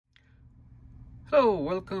Hello,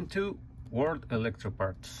 welcome to World Electro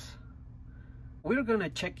Parts. We're gonna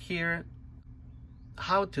check here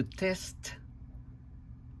how to test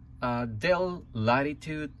Dell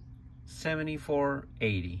Latitude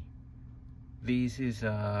 7480. This is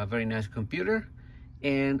a very nice computer.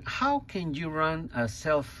 And how can you run a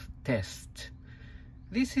self-test?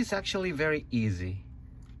 This is actually very easy.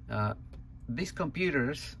 These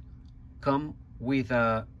computers come with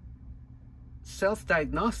a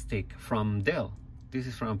self-diagnostic from Dell. This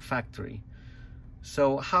is from factory.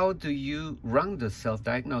 So how do you run the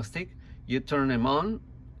self-diagnostic? You turn them on,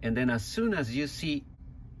 and then as soon as you see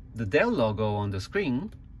the Dell logo on the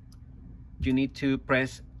screen, you need to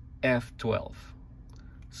press F12.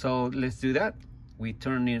 So let's do that. We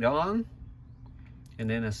turn it on, and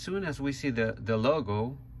then as soon as we see the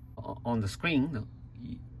logo on the screen,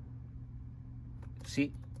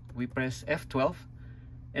 see, we press F12,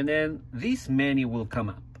 and then this menu will come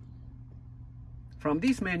up. From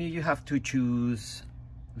this menu, you have to choose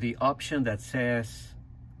the option that says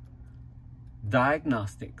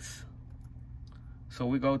Diagnostics. So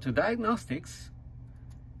we go to Diagnostics,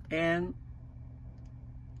 and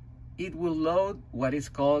it will load what is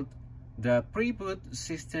called the Pre-Boot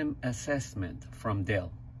System Assessment from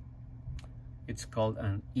Dell. It's called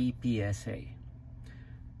an EPSA.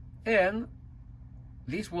 And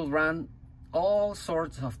this will run all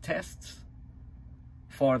sorts of tests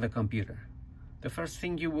for the computer. The first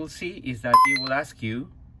thing you will see is that it will ask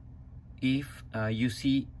you if you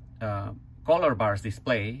see color bars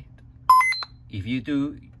displayed. If you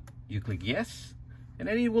do, you click yes, and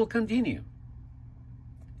then it will continue.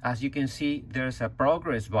 As you can see, there's a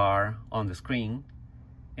progress bar on the screen,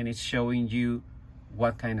 and it's showing you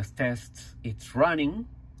what kind of tests it's running.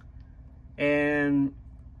 And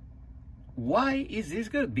why is this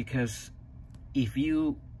good? Because if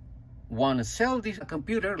you want to sell this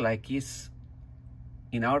computer, like is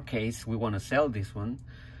in our case, we want to sell this one,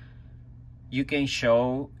 you can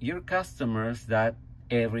show your customers that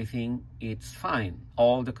everything is fine.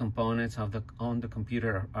 All the components on the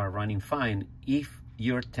computer are running fine if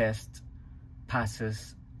your test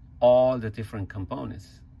passes all the different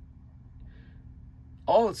components.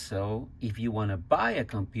 Also, if you want to buy a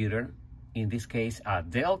computer, in this case a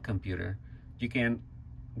Dell computer, you can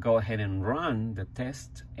go ahead and run the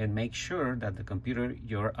test and make sure that the computer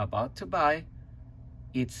you're about to buy,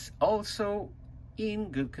 it's also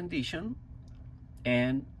in good condition,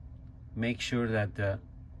 and make sure that the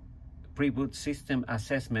pre-boot system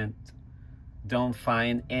assessment don't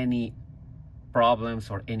find any problems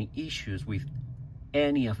or any issues with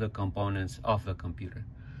any of the components of the computer.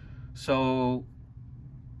 So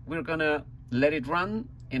we're gonna let it run,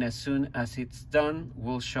 and as soon as it's done,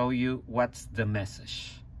 we'll show you what's the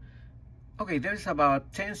message. Okay, there's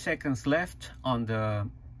about 10 seconds left on the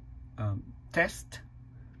test.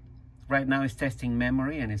 Right now it's testing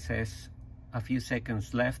memory, and it says a few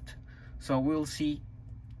seconds left. So we'll see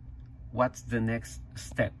what's the next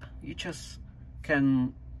step. You just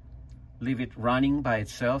can leave it running by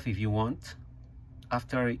itself if you want.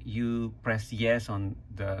 After you press yes on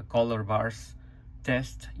the color bars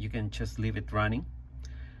test, you can just leave it running.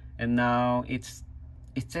 And now it's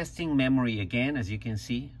testing memory again, as you can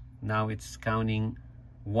see. Now it's counting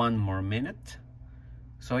 1 more minute.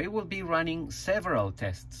 So it will be running several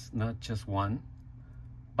tests, not just one.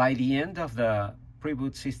 By the end of the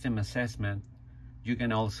pre-boot system assessment, you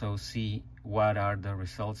can also see what are the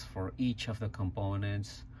results for each of the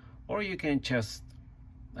components, or you can just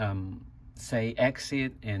say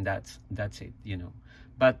exit, and that's it, you know.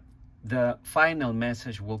 But the final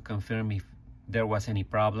message will confirm if there was any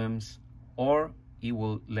problems, or it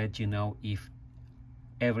will let you know if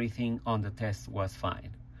everything on the test was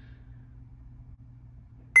fine.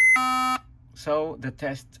 So the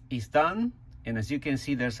test is done, and as you can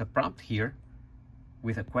see, there's a prompt here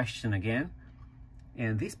with a question again.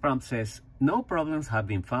 And this prompt says, no problems have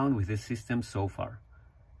been found with this system so far.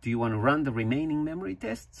 Do you want to run the remaining memory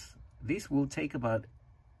tests? This will take about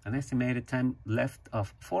an estimated time left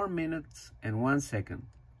of 4 minutes and 1 second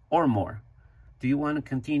or more. Do you want to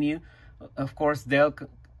continue? Of course, Dell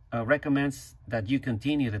recommends that you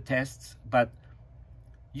continue the tests, but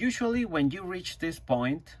usually when you reach this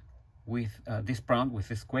point with this prompt, with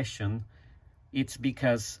this question, it's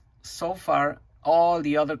because so far all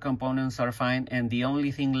the other components are fine, and the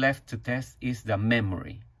only thing left to test is the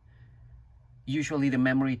memory. Usually the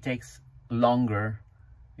memory takes longer,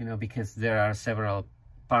 you know, because there are several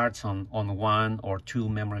parts on 1 or 2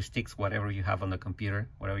 memory sticks, whatever you have on the computer,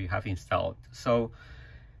 whatever you have installed. So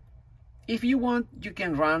if you want, you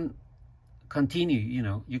can continue, you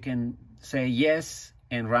know, you can say yes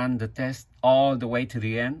and run the test all the way to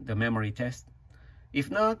the end, the memory test. If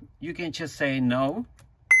not, you can just say no,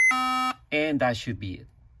 and that should be it.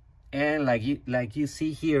 And like you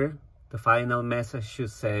see here, the final message should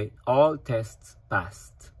say all tests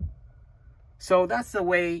passed. So that's the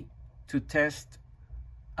way to test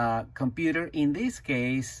a computer. In this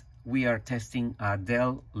case, we are testing a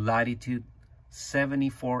Dell Latitude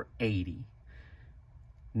 7480.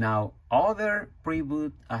 Now, other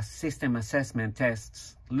pre-boot system assessment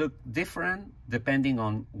tests look different depending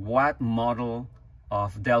on what model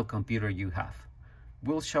of Dell computer you have.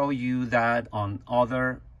 We'll show you that on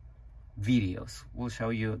other videos. We'll show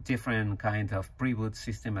you different kinds of pre-boot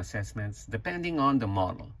system assessments depending on the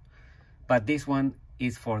model. But this one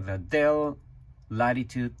is for the Dell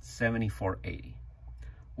Latitude 7480.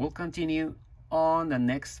 We'll continue on the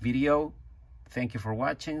next video. Thank you for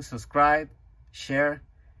watching. Subscribe, share,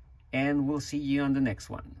 and we'll see you on the next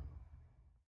one.